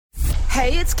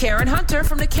Hey, it's Karen Hunter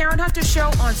from The Karen Hunter Show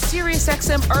on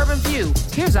SiriusXM Urban View.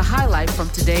 Here's a highlight from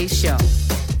today's show.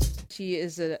 She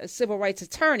is a civil rights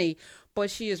attorney,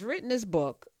 but she has written this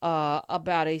book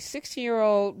about a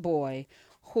 16-year-old boy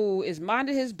who is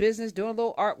minding his business, doing a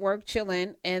little artwork,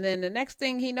 chilling, and then the next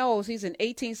thing he knows, he's in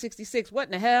 1866. What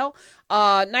in the hell?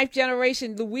 Ninth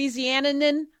generation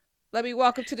Louisianan. Let me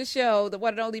welcome to the show the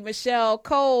one and only Michelle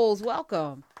Coles.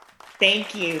 Welcome.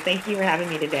 Thank you. Thank you for having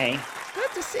me today.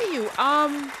 Good to see you.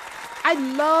 I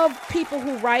love people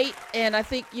who write, and I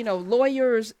think,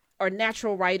 lawyers are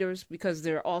natural writers because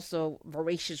they're also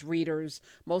voracious readers.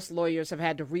 Most lawyers have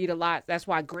had to read a lot. That's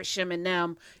why Grisham and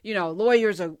them,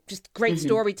 lawyers are just great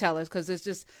storytellers because there's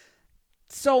just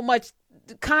so much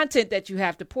content that you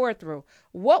have to pour through.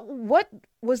 What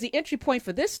was the entry point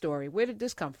for this story? Where did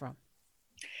this come from?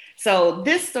 So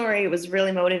this story was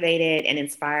really motivated and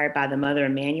inspired by the Mother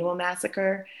Emanuel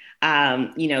massacre.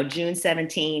 June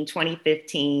 17,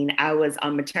 2015, I was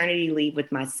on maternity leave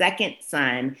with my second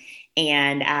son.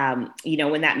 And,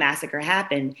 when that massacre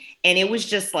happened, and it was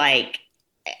just like,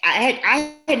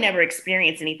 I had never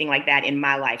experienced anything like that in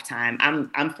my lifetime.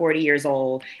 I'm 40 years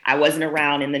old. I wasn't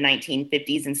around in the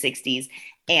 1950s and 60s.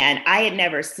 And I had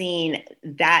never seen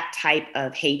that type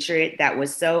of hatred that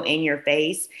was so in your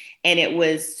face. And it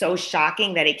was so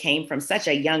shocking that it came from such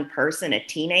a young person, a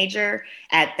teenager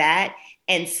at that.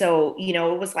 And so,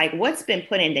 it was like, what's been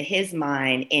put into his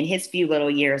mind in his few little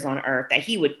years on earth that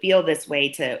he would feel this way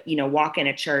to, walk in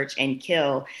a church and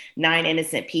kill 9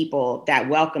 innocent people that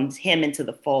welcomed him into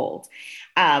the fold.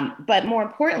 But more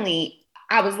importantly,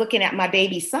 I was looking at my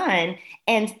baby son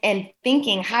and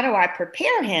thinking, how do I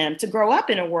prepare him to grow up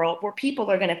in a world where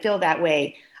people are going to feel that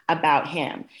way about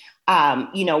him?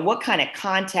 What kind of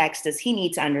context does he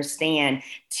need to understand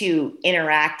to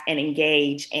interact and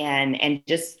engage and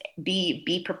just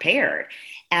be prepared?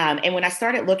 And when I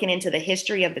started looking into the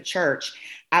history of the church,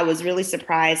 I was really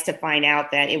surprised to find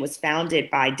out that it was founded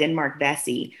by Denmark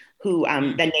Vesey, who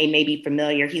the name may be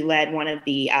familiar. He led one of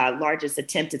the largest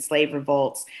attempted slave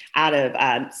revolts out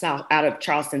of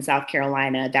Charleston, South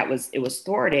Carolina. It was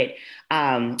thwarted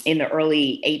in the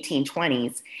early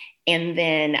 1820s. And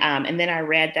then I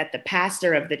read that the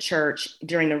pastor of the church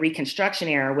during the Reconstruction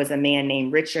era was a man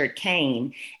named Richard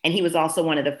Kane, and he was also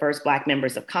one of the first Black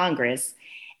members of Congress.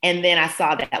 And then I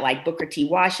saw that like Booker T.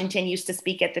 Washington used to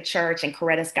speak at the church, and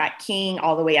Coretta Scott King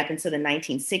all the way up into the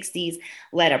 1960s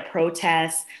led a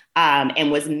protest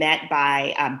and was met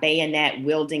by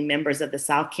bayonet-wielding members of the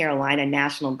South Carolina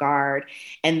National Guard.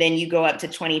 And then you go up to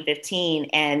 2015,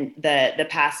 and the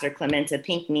pastor Clementa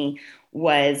Pinckney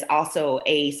was also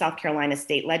a South Carolina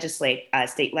state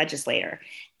legislator.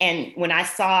 And when I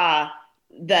saw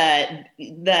the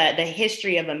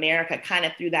history of America kind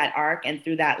of through that arc and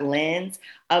through that lens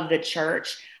of the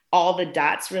church, all the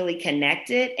dots really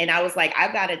connected. And I was like,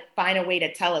 I've got to find a way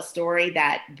to tell a story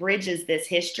that bridges this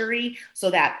history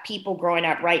so that people growing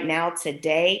up right now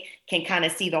today can kind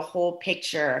of see the whole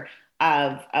picture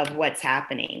of what's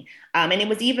happening. And it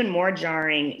was even more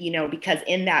jarring, because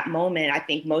in that moment, I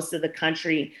think most of the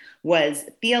country was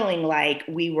feeling like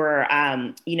we were,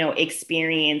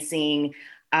 experiencing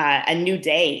a new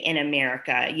day in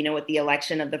America, with the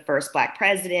election of the first Black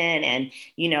president. And,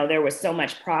 there was so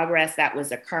much progress that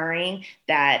was occurring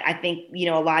that I think,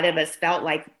 a lot of us felt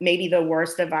like maybe the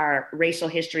worst of our racial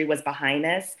history was behind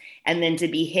us. And then to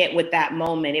be hit with that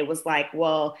moment, it was like,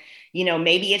 well,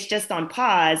 maybe it's just on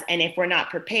pause. And if we're not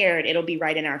prepared, it'll be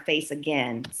right in our face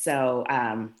again. So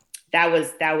that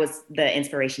was the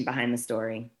inspiration behind the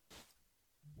story.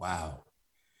 Wow.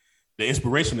 The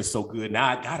inspiration is so good. Now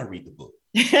I got to read the book.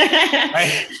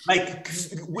 Right? Like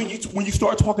when you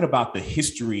start talking about the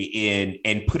history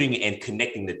and putting and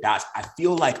connecting the dots, I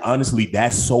feel like honestly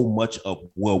that's so much of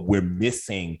what we're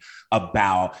missing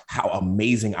about how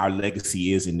amazing our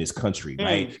legacy is in this country,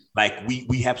 right? Like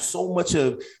we have so much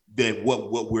of that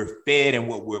what we're fed and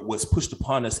what's pushed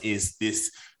upon us is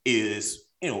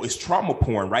it's trauma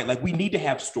porn, right? Like we need to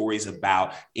have stories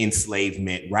about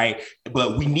enslavement, right?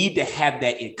 But we need to have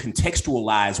that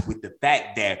contextualized with the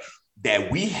fact that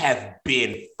we have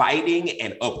been fighting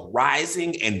and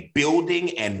uprising and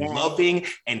building and loving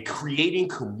and creating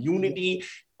community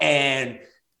and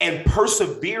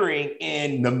persevering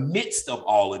in the midst of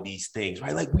all of these things,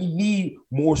 right? Like we need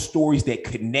more stories that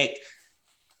connect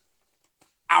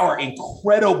our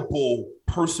incredible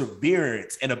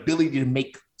perseverance and ability to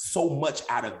make so much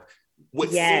out of what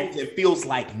seems and feels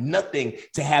like nothing,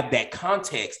 to have that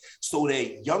context so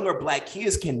that younger Black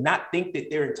kids cannot think that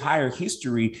their entire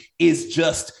history is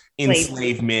just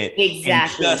enslavement and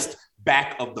just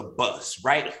back of the bus,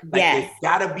 right? Like there's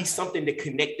gotta be something to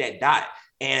connect that dot.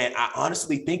 And I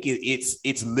honestly think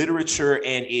it's literature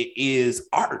and it is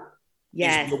art.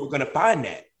 Yes. Is where we're going to find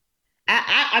that.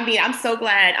 I mean, I'm so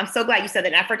glad you said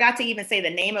that. And I forgot to even say the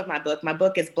name of my book. My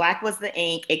book is Black Was the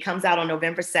Ink. It comes out on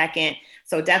November 2nd.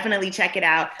 So definitely check it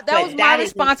out. That was my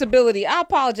responsibility. I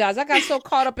apologize. I got so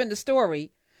caught up in the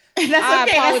story. I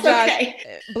apologize. That's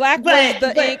okay. Black was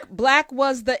the ink. Black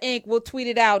Was the Ink. We'll tweet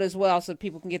it out as well so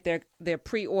people can get their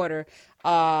pre-order.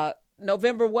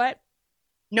 November what?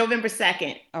 November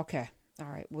 2nd. Okay. All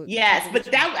right. Well, yes, but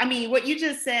what you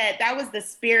just said, that was the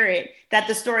spirit that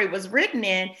the story was written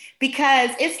in, because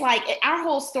it's like our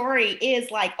whole story is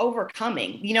like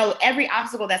overcoming, every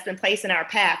obstacle that's been placed in our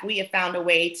path. We have found a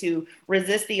way to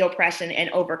resist the oppression and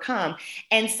overcome.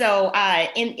 And so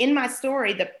in my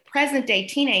story, the present day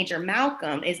teenager,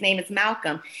 Malcolm, his name is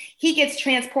Malcolm, he gets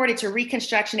transported to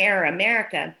Reconstruction era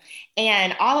America.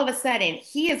 And all of a sudden,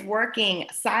 he is working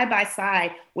side by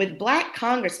side with Black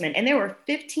congressmen. And there were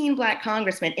 15 Black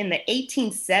congressmen in the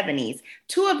 1870s.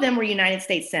 2 of them were United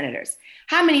States senators.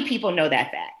 How many people know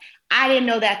that fact? I didn't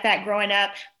know that fact growing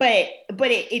up, but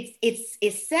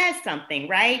it says something,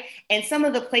 right? And some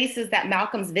of the places that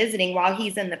Malcolm's visiting while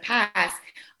he's in the past,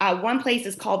 one place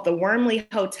is called the Wormley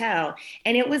Hotel.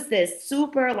 And it was this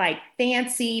super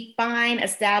fancy, fine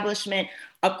establishment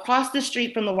across the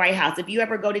street from the White House. If you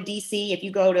ever go to DC, if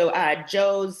you go to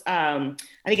Joe's, I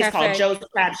think it's called Joe's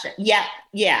Crab Shack.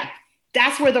 Yeah.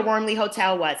 That's where the Wormley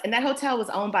Hotel was. And that hotel was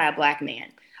owned by a Black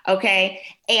man. Okay.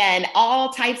 And all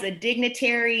types of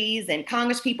dignitaries and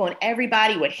congresspeople and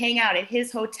everybody would hang out at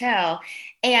his hotel.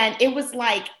 And it was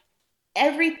like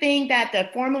everything that the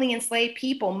formerly enslaved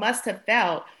people must have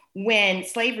felt when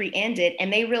slavery ended,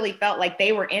 and they really felt like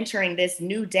they were entering this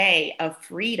new day of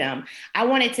freedom. I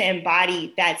wanted to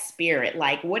embody that spirit.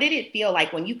 Like, what did it feel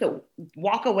like when you could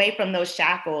walk away from those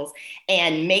shackles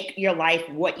and make your life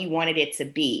what you wanted it to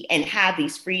be and have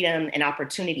these freedom and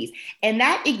opportunities? And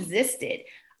that existed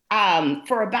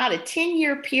for about a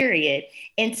 10-year period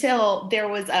until there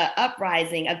was an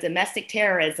uprising of domestic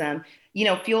terrorism,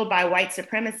 fueled by white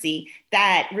supremacy,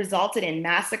 that resulted in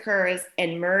massacres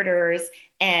and murders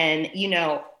and,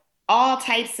 all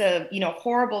types of,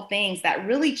 horrible things that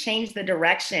really changed the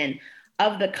direction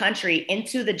of the country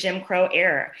into the Jim Crow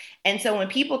era. And so when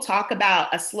people talk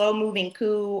about a slow moving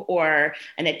coup or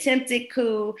an attempted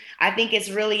coup, I think it's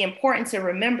really important to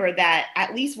remember that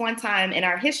at least one time in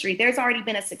our history, there's already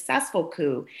been a successful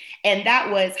coup. And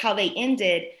that was how they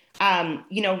ended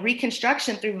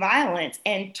Reconstruction through violence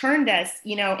and turned us,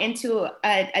 into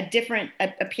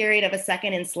a period of a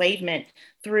second enslavement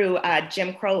through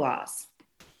Jim Crow laws.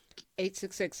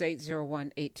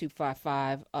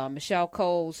 866-801-8255. Michelle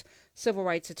Coles, civil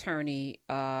rights attorney,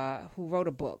 who wrote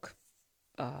a book.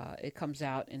 It comes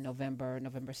out in November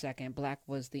 2nd. Black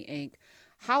Was the Ink.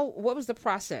 What was the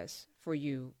process for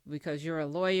you? Because you're a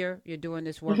lawyer, you're doing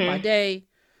this work by day.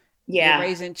 Yeah. You're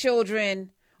raising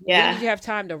children. Yeah. When did you have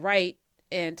time to write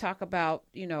and talk about,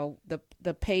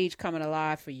 the page coming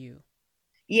alive for you?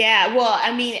 Yeah, well,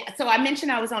 so I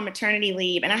mentioned I was on maternity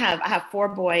leave, and I have 4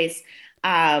 boys,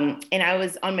 and I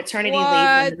was on maternity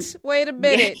leave. Wait a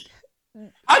minute.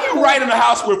 How do you write in a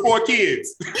house with 4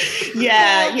 kids?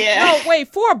 Yeah. No,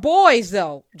 wait, 4 boys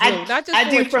though. Drew, not just I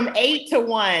do from 8 to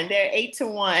 1. They're 8 to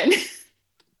 1.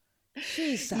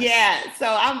 Jesus. Yeah,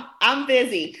 so I'm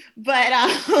busy, but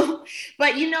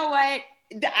you know what?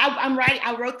 I'm writing.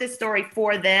 I wrote this story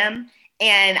for them,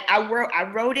 and I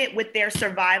wrote it with their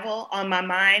survival on my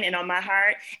mind and on my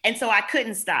heart, and so I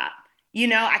couldn't stop.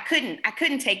 I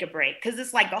couldn't take a break, because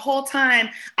it's like the whole time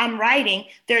I'm writing,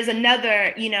 there's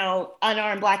another,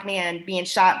 unarmed Black man being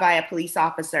shot by a police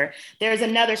officer. There's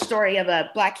another story of a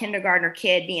Black kindergartner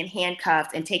kid being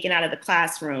handcuffed and taken out of the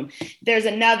classroom. There's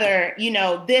another,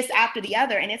 this after the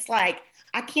other, and it's like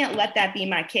I can't let that be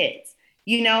my kids.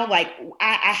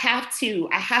 I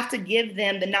have to give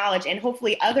them the knowledge, and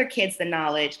hopefully other kids the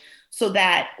knowledge, so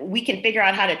that we can figure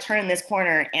out how to turn this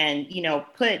corner and,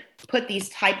 put these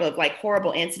type of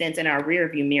horrible incidents in our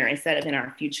rearview mirror instead of in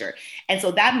our future. And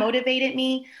so that motivated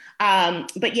me.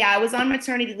 But yeah, I was on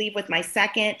maternity leave with my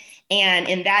second. And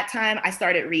in that time, I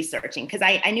started researching, because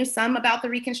I knew some about the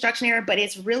Reconstruction era, but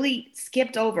it's really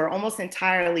skipped over almost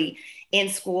entirely in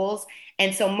schools.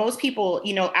 And so most people,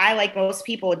 I, like most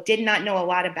people, did not know a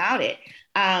lot about it.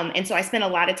 And so I spent a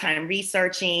lot of time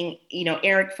researching.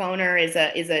 Eric Foner is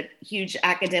a huge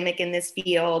academic in this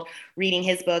field, reading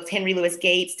his books. Henry Louis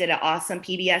Gates did an awesome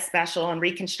PBS special on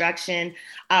Reconstruction.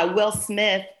 Will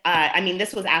Smith,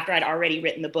 this was after I'd already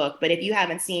written the book, but if you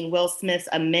haven't seen Will Smith's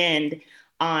Amend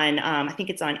on, I think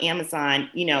it's on Amazon,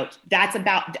 that's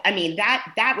about,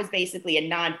 that was basically a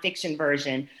nonfiction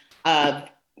version of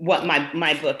what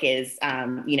my book is,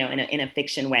 in a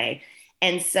fiction way.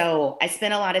 And so I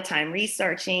spent a lot of time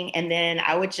researching, and then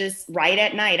I would just write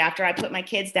at night after I put my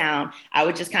kids down. I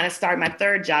would just kind of start my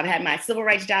third job. I had my civil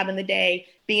rights job in the day,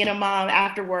 being a mom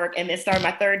after work, and then start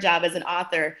my third job as an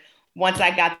author once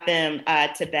I got them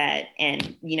to bed,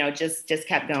 and just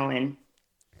kept going.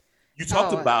 You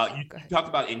talked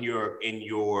about in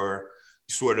your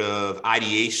sort of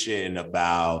ideation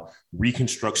about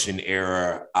Reconstruction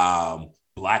era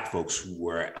Black folks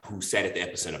who sat at the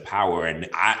epicenter of power. And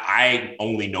I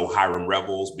only know Hiram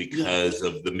Revels because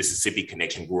of the Mississippi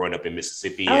connection, growing up in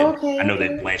Mississippi. And I know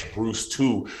that Blanche Bruce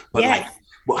too. But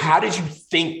how did you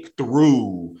think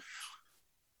through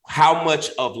how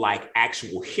much of like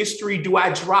actual history do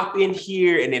I drop in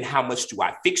here? And then how much do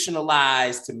I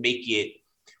fictionalize to make it?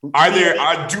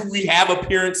 Do we have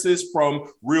appearances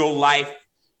from real life,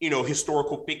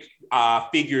 historical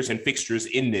figures and fixtures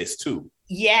in this too?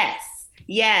 Yes.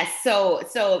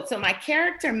 So my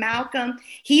character, Malcolm,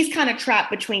 he's kind of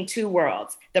trapped between two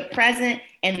worlds, the present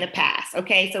and the past.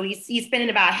 Okay. So he's spending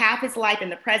about half his life in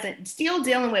the present, still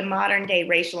dealing with modern day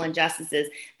racial injustices.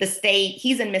 The state,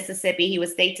 he's in Mississippi. He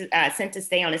was sent to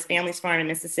stay on his family's farm in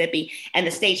Mississippi, and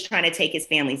the state's trying to take his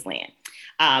family's land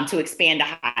to expand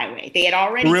a highway. They had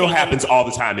already. Happens all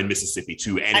the time in Mississippi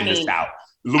too, and in the South.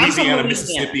 Louisiana,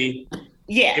 Mississippi.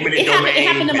 Yeah, it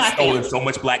happened to my stolen so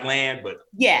much Black land, but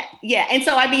yeah. And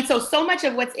so so much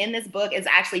of what's in this book is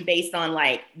actually based on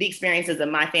like the experiences of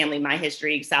my family, my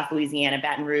history, South Louisiana,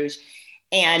 Baton Rouge.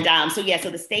 And so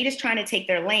the state is trying to take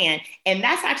their land. And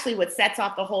that's actually what sets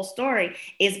off the whole story,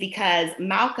 is because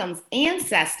Malcolm's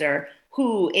ancestor,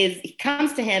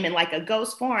 comes to him in like a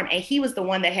ghost form, and he was the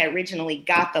one that had originally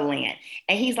got the land.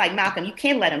 And he's like, Malcolm, you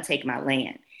can't let him take my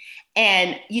land.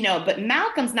 And, but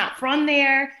Malcolm's not from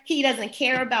there. He doesn't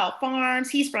care about farms.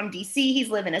 He's from DC. He's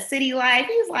living a city life.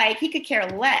 He's like, he could care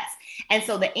less. And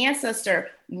so the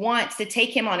ancestor wants to take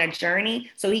him on a journey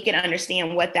so he can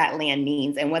understand what that land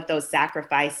means and what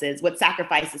sacrifices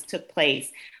took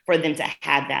place for them to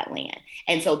have that land.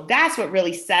 And so that's what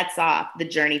really sets off the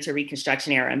journey to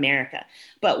Reconstruction era America.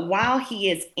 But while he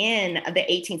is in the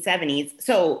 1870s,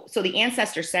 so the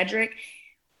ancestor Cedric,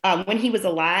 when he was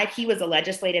alive, he was a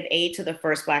legislative aide to the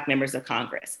first Black members of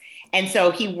Congress. And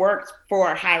so he worked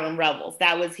for Hiram Revels.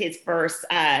 That was his first,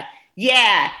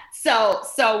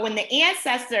 So when the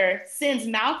ancestor sends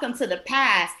Malcolm to the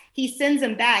past, he sends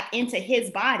him back into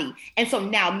his body. And so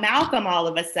now Malcolm all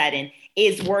of a sudden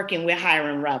is working with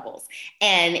Hiram Revels.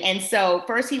 And so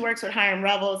first he works with Hiram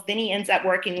Revels, then he ends up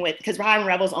working because Hiram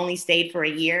Revels only stayed for a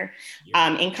year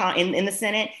in the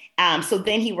Senate. So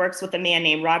then he works with a man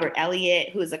named Robert Elliott,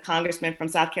 who is a congressman from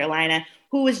South Carolina,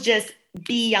 who was just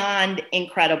beyond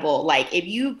incredible. Like, if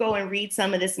you go and read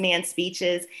some of this man's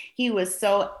speeches, he was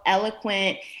so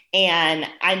eloquent. And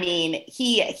I mean,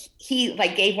 he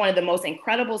like gave one of the most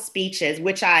incredible speeches,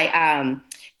 which I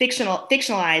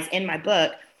fictionalize in my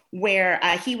book, where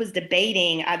he was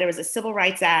debating, there was a Civil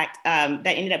Rights Act that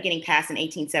ended up getting passed in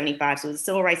 1875. So it was the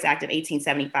Civil Rights Act of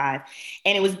 1875.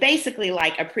 And it was basically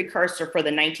like a precursor for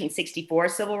the 1964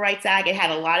 Civil Rights Act. It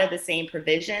had a lot of the same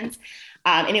provisions.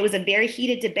 And it was a very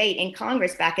heated debate in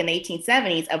Congress back in the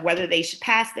 1870s of whether they should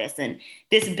pass this. And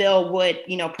this bill would,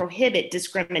 prohibit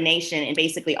discrimination in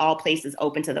basically all places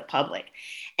open to the public.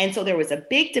 And so there was a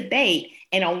big debate.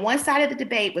 And on one side of the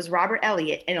debate was Robert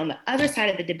Elliott. And on the other side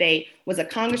of the debate was a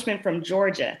congressman from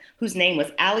Georgia whose name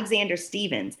was Alexander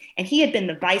Stephens. And he had been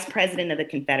the vice president of the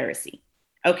Confederacy.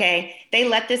 Okay, they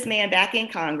let this man back in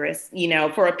Congress.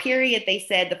 For a period, they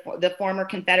said the former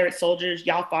Confederate soldiers,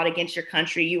 y'all fought against your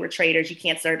country. You were traitors. You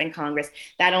can't serve in Congress.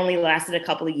 That only lasted a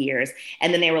couple of years.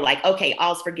 And then they were like, okay,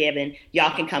 all's forgiven.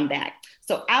 Y'all can come back.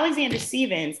 So Alexander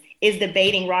Stephens is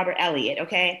debating Robert Elliott.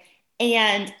 Okay.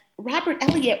 And Robert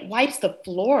Elliott wipes the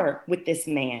floor with this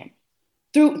man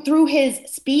through his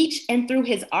speech and through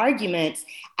his arguments.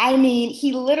 I mean,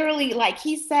 he literally, like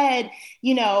he said,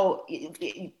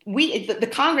 the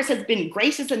Congress has been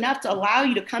gracious enough to allow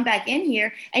you to come back in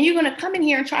here, and you're going to come in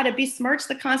here and try to besmirch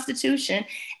the Constitution.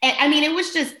 And I mean,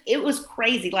 it was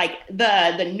crazy. Like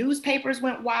the newspapers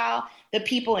went wild. The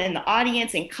people in the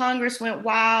audience in Congress went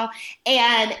wild.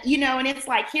 And, and it's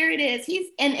like, here it is.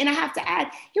 And I have to add,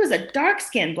 he was a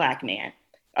dark-skinned Black man.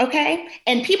 Okay.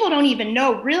 And people don't even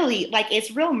know really, like,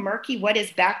 it's real murky what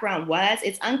his background was.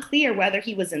 It's unclear whether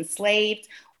he was enslaved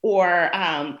or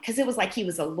because it was like he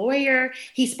was a lawyer.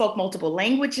 He spoke multiple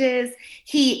languages.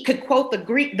 He could quote the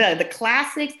Greek, the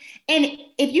classics. And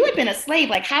if you had been a slave,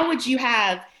 like, how would you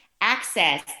have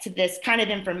access to this kind of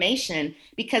information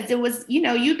because it was,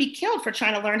 you'd be killed for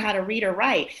trying to learn how to read or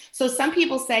write. So some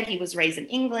people said he was raised in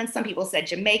England. Some people said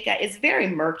Jamaica. It's very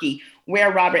murky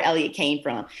where Robert Elliott came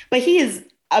from, but he is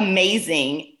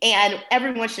amazing and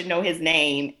everyone should know his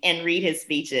name and read his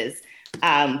speeches.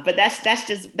 But that's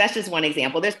just one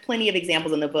example. There's plenty of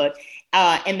examples in the book.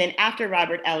 And then after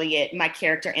Robert Elliott, my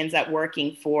character ends up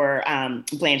working for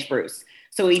Blanche Bruce.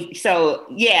 So he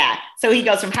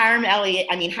goes from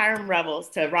Hiram Revels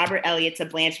to Robert Elliott to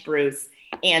Blanche Bruce.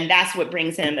 And that's what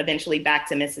brings him eventually back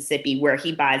to Mississippi, where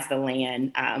he buys the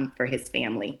land for his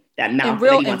family. In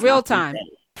real time,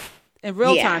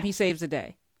 he saves the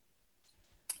day.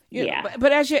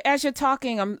 But as you're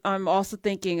talking, I'm also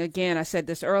thinking again. I said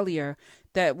this earlier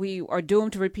that we are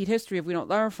doomed to repeat history if we don't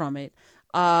learn from it.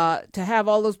 To have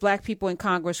all those Black people in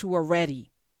Congress who are ready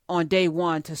on day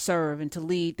one to serve and to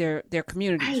lead their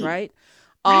communities, right?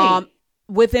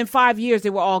 Within 5 years, they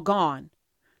were all gone.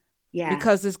 Yeah.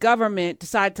 Because this government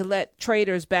decided to let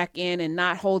traitors back in and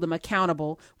not hold them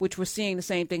accountable, which we're seeing the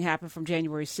same thing happen from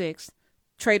January 6th.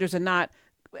 Traitors are not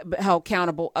held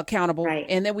accountable. Right.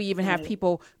 And then we even have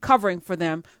people covering for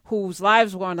them whose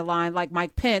lives were on the line, like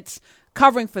Mike Pence,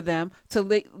 covering for them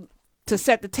to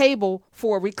set the table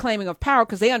for reclaiming of power,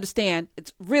 because they understand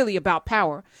it's really about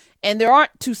power. And there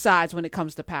aren't two sides when it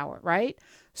comes to power, right?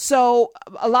 So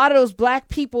a lot of those Black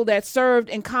people that served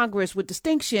in Congress with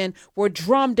distinction were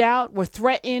drummed out, were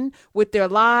threatened with their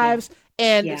lives.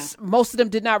 And most of them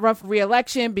did not run for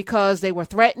re-election because they were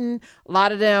threatened. A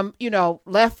lot of them,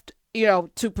 left,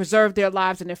 to preserve their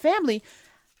lives and their family.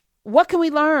 What can we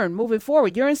learn moving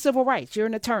forward? You're in civil rights. You're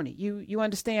an attorney. You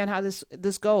understand how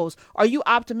this goes. Are you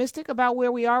optimistic about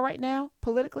where we are right now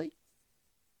politically?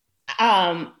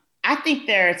 I think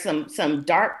there are some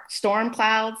dark storm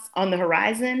clouds on the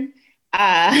horizon,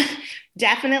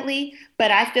 definitely. But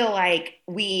I feel like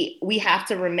we have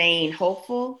to remain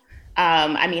hopeful.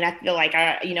 I feel like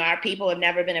our people have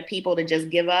never been a people to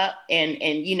just give up and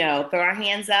throw our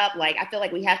hands up. Like, I feel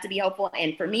like we have to be hopeful.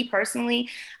 And for me personally,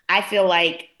 I feel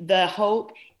like the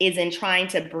hope is in trying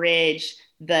to bridge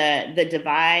the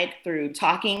divide through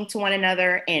talking to one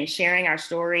another and sharing our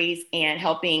stories and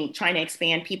trying to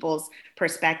expand people's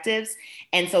perspectives.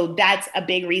 And so that's a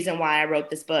big reason why I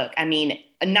wrote this book. I mean,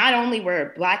 not only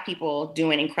were Black people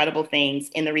doing incredible things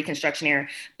in the Reconstruction era,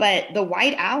 but the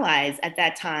white allies at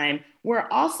that time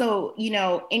were also,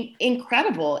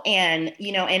 incredible and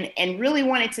really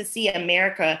wanted to see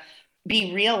America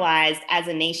be realized as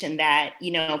a nation that,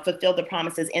 fulfilled the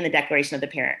promises in the Declaration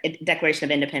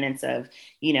of Independence of,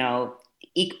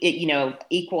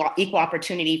 equal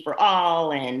opportunity for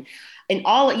all and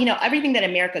all, everything that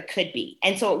America could be.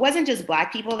 And so it wasn't just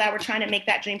Black people that were trying to make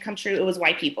that dream come true. It was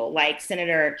white people like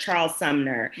Senator Charles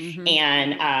Sumner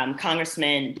and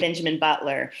Congressman Benjamin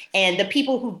Butler and the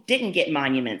people who didn't get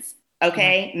monuments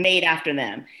made after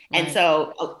them. Right. And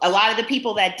so a lot of the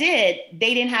people that did,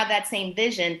 they didn't have that same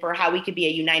vision for how we could be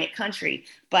a united country.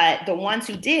 But the ones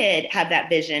who did have that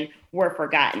vision were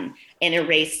forgotten and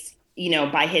erased,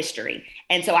 by history.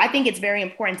 And so I think it's very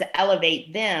important to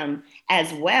elevate them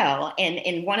as well.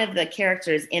 And one of the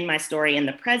characters in my story in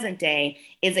the present day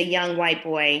is a young white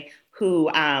boy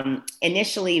who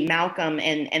initially Malcolm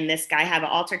and this guy have an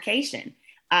altercation.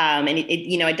 And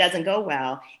it doesn't go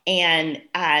well. And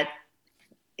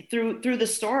through the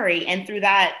story and through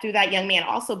that young man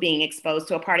also being exposed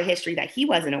to a part of history that he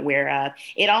wasn't aware of,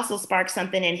 it also sparks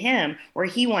something in him where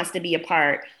he wants to be a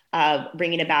part of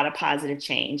bringing about a positive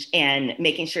change and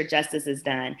making sure justice is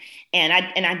done. And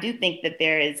I do think that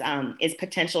there is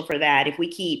potential for that if we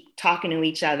keep talking to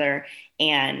each other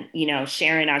and,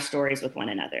 sharing our stories with one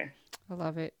another. I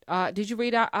love it. Did you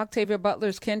read Octavia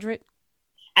Butler's Kindred?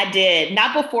 I did.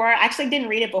 Not before. I actually didn't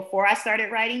read it before I started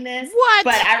writing this. What?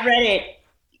 But I read it.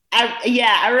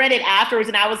 I read it afterwards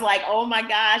and I was like, oh my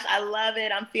gosh, I love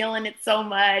it. I'm feeling it so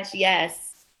much. Yes.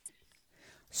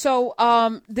 So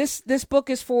this book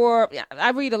is for, I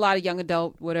read a lot of young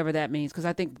adult, whatever that means, because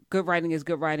I think good writing is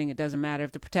good writing. It doesn't matter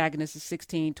if the protagonist is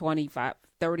 16, 25,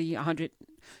 30, 100,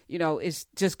 it's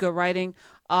just good writing.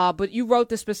 But you wrote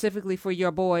this specifically for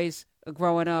your boys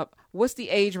growing up. What's the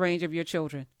age range of your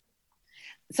children?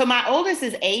 So my oldest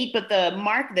is 8, but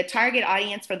the target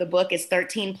audience for the book is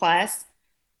 13 plus.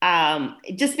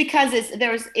 Just because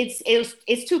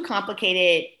it's too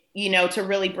complicated, to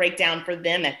really break down for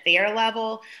them at their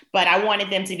level, but I wanted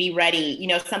them to be ready,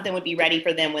 something would be ready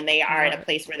for them when they are at a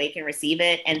place where they can receive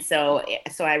it. And so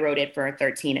I wrote it for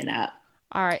 13 and up.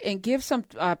 All right. And give some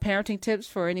parenting tips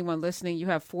for anyone listening. You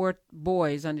have 4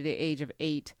 boys under the age of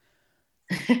 8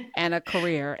 and a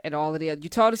career and all of the other. You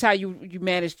told us how you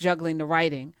managed juggling the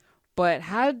writing, But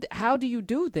how do you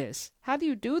do this? How do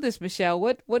you do this, Michelle?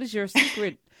 What is your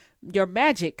secret, your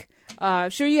magic?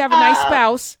 I'm sure you have a nice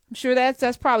spouse. I'm sure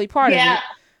that's probably part of it.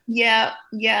 Yeah.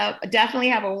 Definitely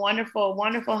have a wonderful,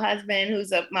 wonderful husband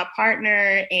who's my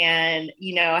partner and,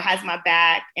 has my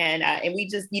back. And we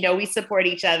just, we support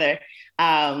each other.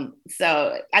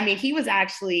 So, I mean, he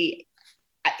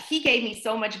gave me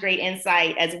so much great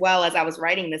insight as well as I was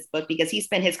writing this book, because he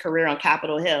spent his career on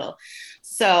Capitol Hill.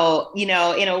 So, in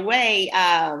a way,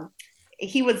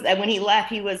 he was, when he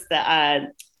left, he was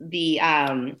the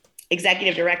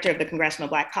executive director of the Congressional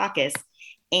Black Caucus.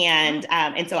 And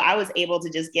so I was able to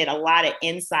just get a lot of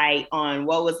insight on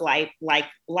what was life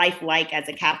like as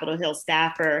a Capitol Hill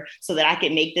staffer, so that I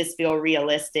could make this feel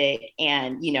realistic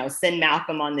and, send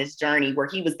Malcolm on this journey where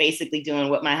he was basically doing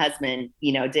what my husband,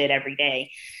 did every day.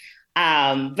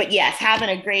 But yes, having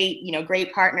a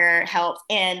great partner helps.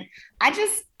 And I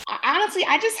just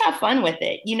have fun with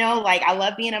it. I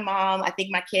love being a mom. I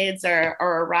think my kids are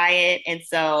a riot. And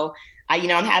so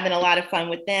I'm having a lot of fun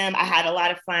with them. I had a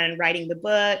lot of fun writing the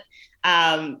book.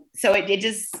 So it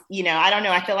just, I don't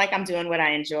know. I feel like I'm doing what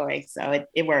I enjoy. So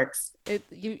it works.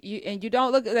 You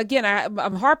don't look, again,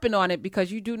 I'm harping on it because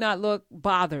you do not look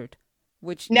bothered,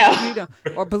 which no, you don't,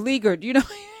 or beleaguered. You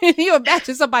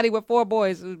imagine somebody with 4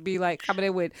 boys would be like coming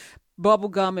in with bubble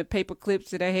gum and paper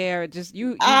clips in their hair. Just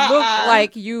you look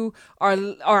like you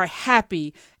are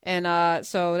happy. And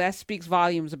so that speaks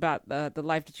volumes about the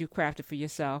life that you crafted for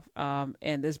yourself.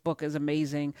 And this book is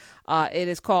amazing. It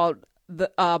is called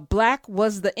Black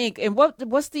Was the Ink. And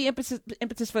what's the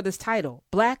impetus for this title?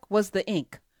 Black Was the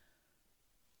Ink.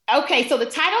 Okay, so the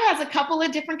title has a couple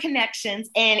of different connections,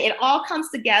 and it all comes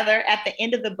together at the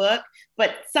end of the book.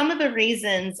 But some of the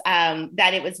reasons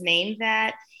that it was named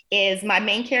that is my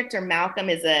main character, Malcolm,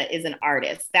 is an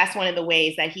artist. That's one of the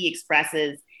ways that he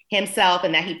expresses himself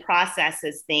and that he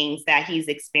processes things that he's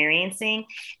experiencing.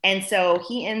 And so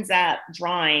he ends up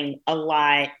drawing a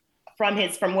lot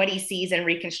from what he sees in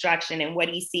Reconstruction and what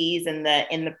he sees in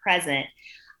the present.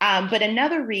 But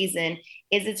another reason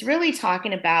is it's really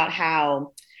talking about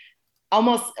how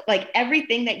almost like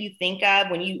everything that you think of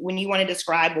when you want to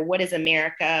describe, well, what is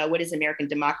America? What is American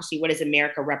democracy? What does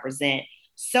America represent?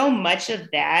 So much of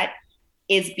that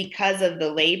is because of the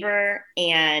labor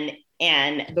and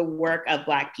the work of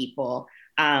Black people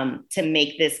to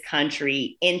make this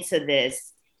country into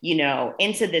this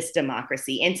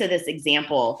democracy, into this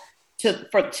example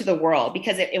to the world,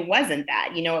 because it wasn't that,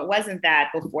 it wasn't that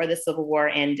before the Civil War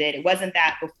ended. It wasn't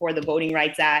that before the Voting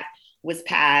Rights Act was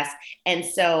passed. And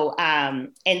so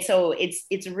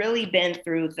it's really been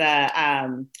through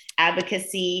the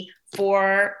advocacy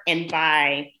for and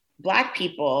by Black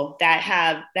people that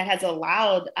has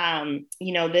allowed,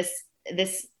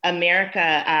 this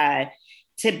America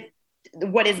to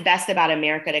what is best about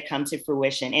America to come to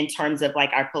fruition in terms of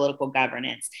like our political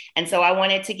governance. And so I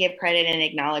wanted to give credit and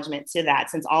acknowledgement to that,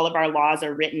 since all of our laws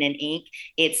are written in ink.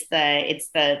 It's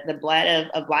the blood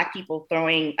of Black people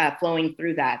flowing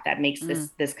through that makes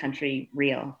this country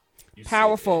real.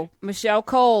 Powerful. Michelle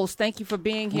Coles, thank you for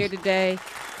being here today.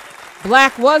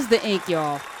 Black Was the Ink,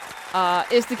 y'all.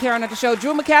 It's the Karen Hunter Show.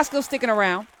 Drew McCaskill sticking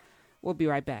around. We'll be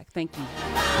right back. Thank you.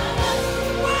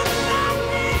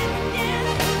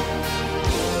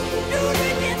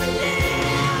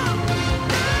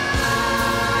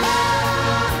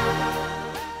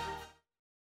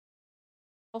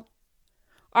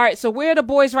 All right, so where are the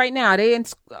boys right now? Are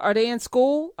they in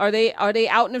school? Are they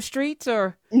out in the streets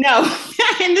or? No,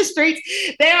 in the streets.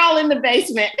 They're all in the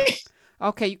basement.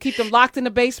 Okay, you keep them locked in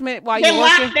the basement while you're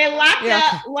working? They're locked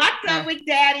up with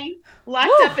Daddy,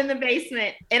 locked up in the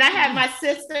basement. And I had my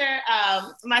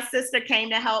sister came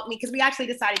to help me because we actually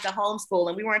decided to homeschool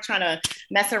and we weren't trying to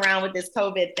mess around with this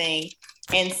COVID thing.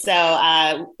 And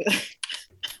so,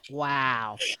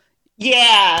 wow.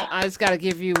 Yeah, I just got to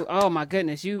give you. Oh my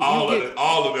goodness, all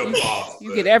of them.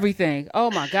 You get everything. Oh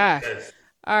my gosh. Yes.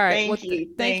 All right.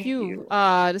 Thank you.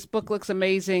 This book looks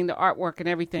amazing. The artwork and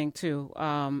everything too.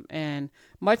 And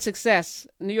much success.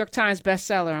 New York Times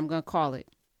bestseller. I'm going to call it.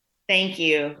 Thank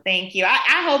you.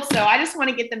 I hope so. I just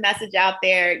want to get the message out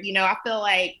there. I feel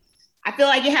like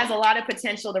it has a lot of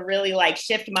potential to really like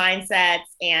shift mindsets.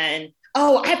 And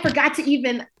I forgot to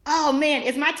even. Oh man,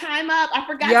 is my time up? I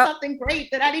forgot something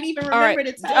great that I didn't even remember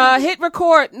to tell you. Hit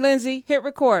record, Lindsay. Hit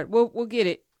record. We'll get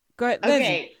it. Go ahead, Lindsay.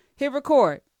 Okay. Hit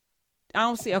record. I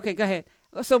don't see. Okay, go ahead.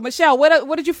 So Michelle,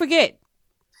 what did you forget?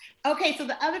 Okay, so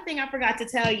the other thing I forgot to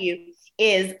tell you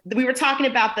is we were talking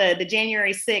about the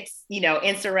January 6th,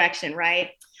 insurrection, right?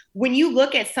 When you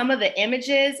look at some of the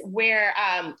images where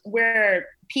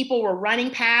people were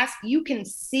running past, you can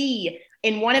see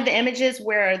in one of the images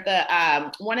where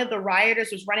the one of the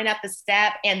rioters was running up the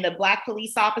step and the Black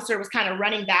police officer was kind of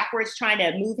running backwards, trying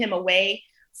to move him away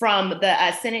from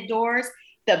the Senate doors.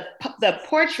 The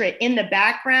portrait in the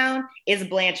background is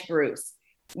Blanche Bruce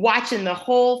watching the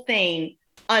whole thing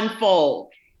unfold.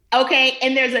 Okay,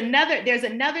 and there's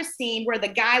another scene where the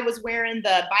guy was wearing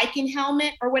the Viking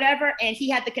helmet or whatever, and he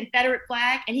had the Confederate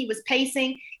flag, and he was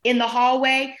pacing in the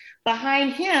hallway.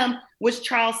 Behind him was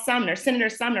Charles Sumner, Senator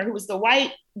Sumner, who was the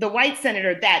white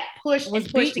senator that pushed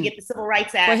to get the Civil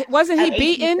Rights Act. But wasn't he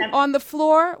beaten on the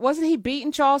floor? Wasn't he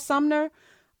beaten, Charles Sumner?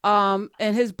 And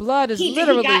his blood is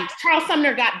Charles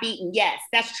Sumner got beaten. Yes,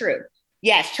 that's true.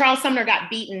 Yes, Charles Sumner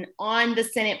got beaten on the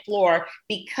Senate floor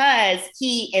because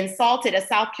he insulted a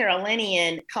South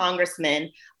Carolinian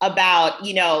congressman about,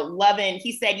 loving.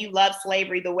 He said, "You love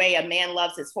slavery the way a man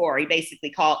loves his whore."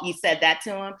 He said that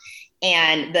to him.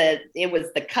 And it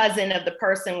was the cousin of the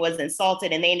person was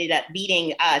insulted, and they ended up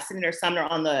beating Senator Sumner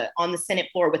on the Senate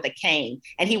floor with a cane,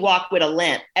 and he walked with a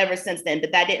limp ever since then.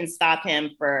 But that didn't stop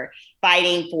him for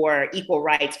fighting for equal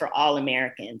rights for all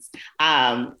Americans.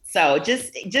 So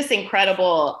just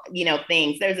incredible,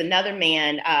 things. There's another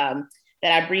man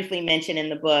that I briefly mentioned in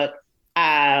the book.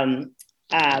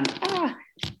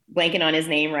 Blanking on his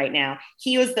name right now.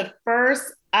 He was the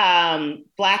first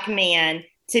Black man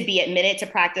to be admitted to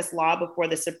practice law before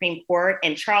the Supreme Court.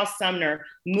 And Charles Sumner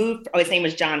his name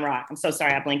was John Rock. I'm so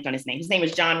sorry, I blanked on his name. His name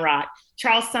was John Rock.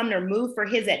 Charles Sumner moved for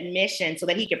his admission so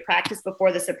that he could practice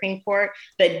before the Supreme Court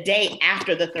the day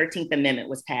after the 13th Amendment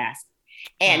was passed.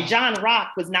 And John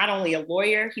Rock was not only a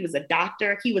lawyer, he was a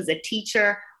doctor, he was a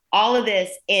teacher, all of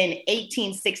this in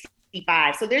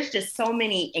 1865. So there's just so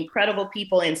many incredible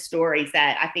people and stories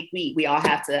that I think we all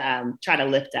have to try to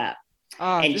lift up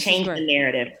and change the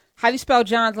narrative. How do you spell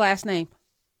John's last name?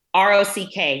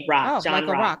 R-O-C-K, Rock. Oh, John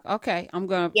like Rock. A rock. Okay, I'm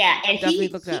gonna. Yeah, and definitely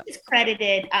look that up.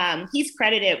 He's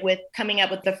credited with coming up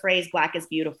with the phrase "Black is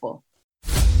beautiful."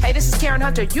 Hey, this is Karen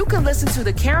Hunter. You can listen to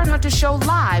the Karen Hunter Show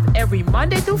live every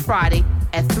Monday through Friday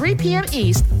at 3 p.m.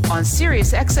 East on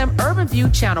SiriusXM Urban View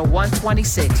Channel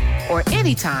 126 or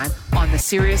anytime on the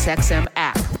SiriusXM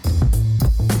app.